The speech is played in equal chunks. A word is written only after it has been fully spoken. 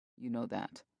You know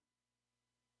that.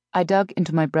 I dug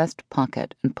into my breast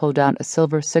pocket and pulled out a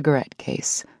silver cigarette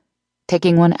case,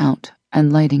 taking one out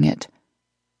and lighting it.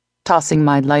 Tossing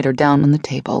my lighter down on the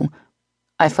table,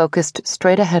 I focused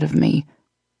straight ahead of me,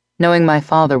 knowing my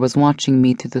father was watching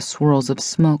me through the swirls of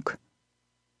smoke.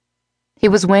 He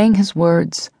was weighing his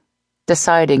words,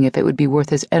 deciding if it would be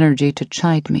worth his energy to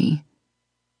chide me.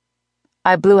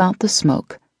 I blew out the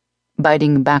smoke,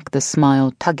 biting back the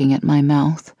smile tugging at my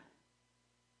mouth.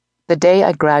 The day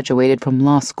I graduated from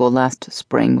law school last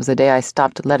spring was the day I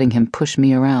stopped letting him push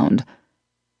me around.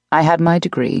 I had my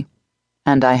degree,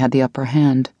 and I had the upper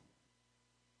hand.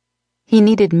 He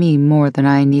needed me more than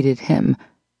I needed him,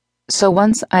 so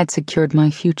once I'd secured my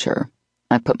future,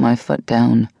 I put my foot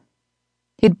down.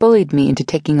 He'd bullied me into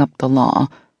taking up the law,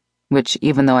 which,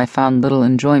 even though I found little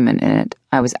enjoyment in it,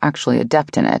 I was actually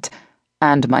adept in it,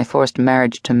 and my forced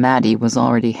marriage to Maddie was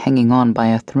already hanging on by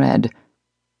a thread.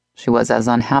 She was as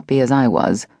unhappy as I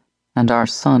was, and our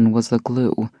son was the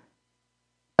glue.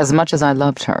 As much as I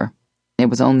loved her, it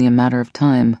was only a matter of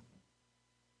time.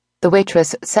 The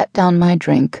waitress set down my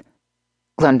drink,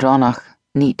 Glendronach,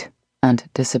 neat, and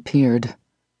disappeared.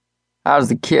 "How's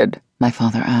the kid?" my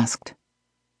father asked.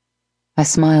 I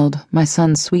smiled, my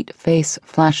son's sweet face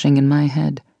flashing in my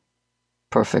head.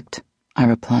 "Perfect," I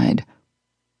replied.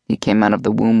 "He came out of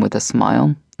the womb with a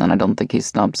smile, and I don't think he's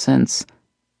stopped since.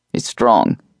 He's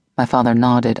strong." My father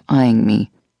nodded, eyeing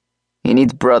me. "He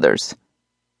needs brothers."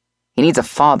 "He needs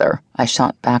a father," I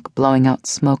shot back, blowing out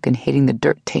smoke and hating the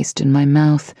dirt taste in my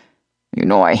mouth. "You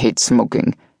know I hate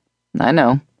smoking." "I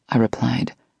know," I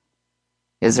replied.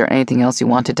 "Is there anything else you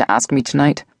wanted to ask me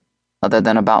tonight, other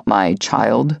than about my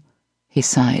child?" He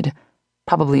sighed,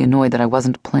 probably annoyed that I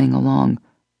wasn't playing along.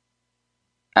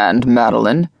 "And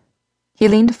Madeline?" He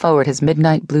leaned forward, his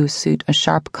midnight blue suit a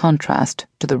sharp contrast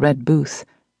to the red booth.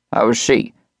 "How is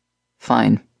she?"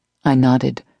 "Fine," I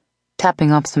nodded,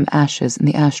 tapping off some ashes in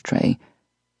the ashtray.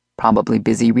 "Probably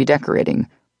busy redecorating.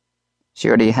 She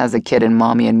already has a kid and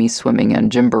Mommy and me swimming in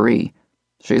Gymboree.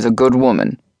 She's a good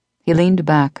woman." He leaned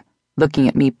back, looking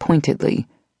at me pointedly.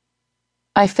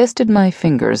 I fisted my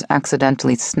fingers,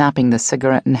 accidentally snapping the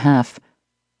cigarette in half.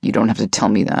 "You don't have to tell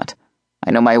me that. I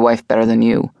know my wife better than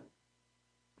you."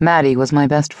 Maddie was my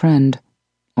best friend,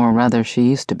 or rather she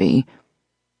used to be.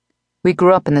 We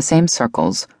grew up in the same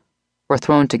circles, were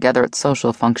thrown together at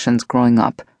social functions growing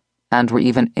up, and were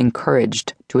even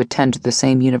encouraged to attend the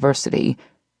same university.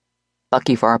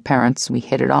 Lucky for our parents, we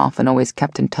hit it off and always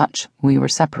kept in touch when we were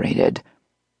separated.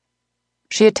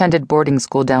 She attended boarding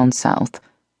school down south,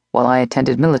 while I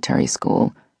attended military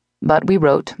school, but we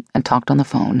wrote and talked on the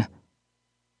phone.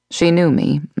 She knew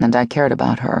me, and I cared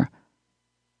about her.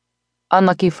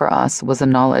 Unlucky for us was the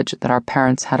knowledge that our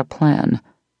parents had a plan.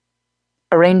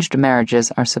 Arranged marriages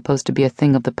are supposed to be a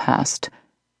thing of the past,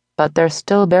 but they're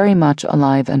still very much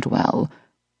alive and well,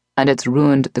 and it's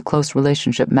ruined the close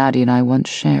relationship Maddie and I once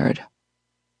shared.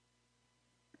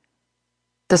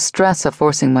 The stress of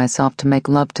forcing myself to make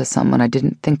love to someone I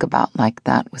didn't think about like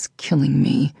that was killing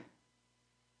me.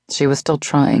 She was still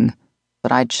trying,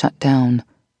 but I'd shut down,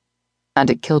 and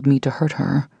it killed me to hurt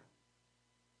her.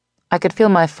 I could feel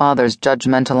my father's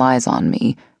judgmental eyes on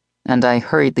me, and I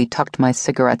hurriedly tucked my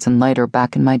cigarettes and lighter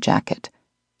back in my jacket,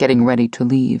 getting ready to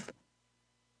leave.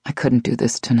 I couldn't do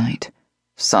this tonight.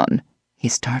 "Son," he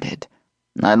started.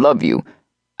 "I love you."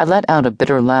 I let out a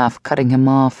bitter laugh, cutting him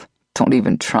off. "Don't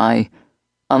even try.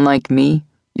 Unlike me,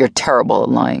 you're terrible at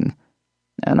lying.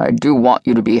 And I do want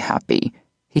you to be happy,"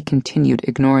 he continued,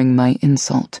 ignoring my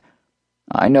insult.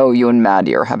 "I know you and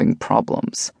Maddie are having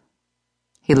problems."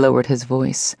 He lowered his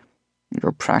voice.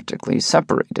 "You're practically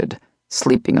separated,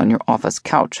 sleeping on your office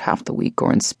couch half the week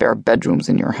or in spare bedrooms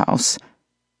in your house."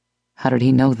 How did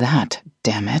he know that,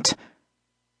 damn it?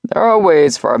 "There are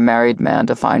ways for a married man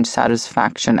to find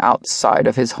satisfaction outside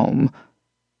of his home."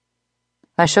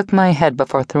 I shook my head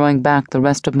before throwing back the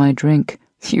rest of my drink.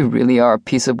 "You really are a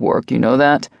piece of work, you know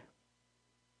that?"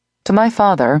 To my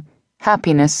father,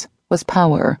 happiness was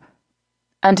power,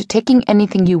 and taking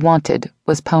anything you wanted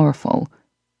was powerful.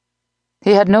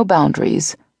 He had no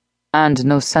boundaries, and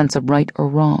no sense of right or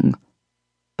wrong,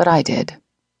 but I did.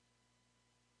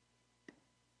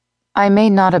 I may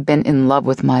not have been in love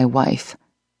with my wife,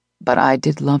 but I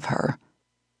did love her.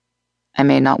 I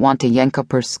may not want to yank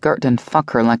up her skirt and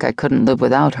fuck her like I couldn't live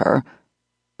without her,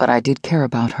 but I did care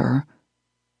about her.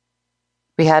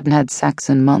 We hadn't had sex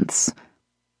in months,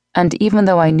 and even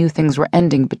though I knew things were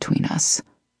ending between us,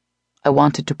 I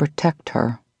wanted to protect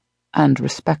her and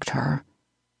respect her.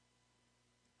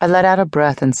 I let out a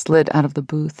breath and slid out of the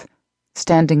booth,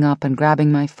 standing up and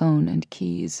grabbing my phone and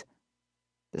keys.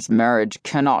 "This marriage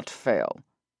cannot fail."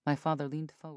 My father leaned forward.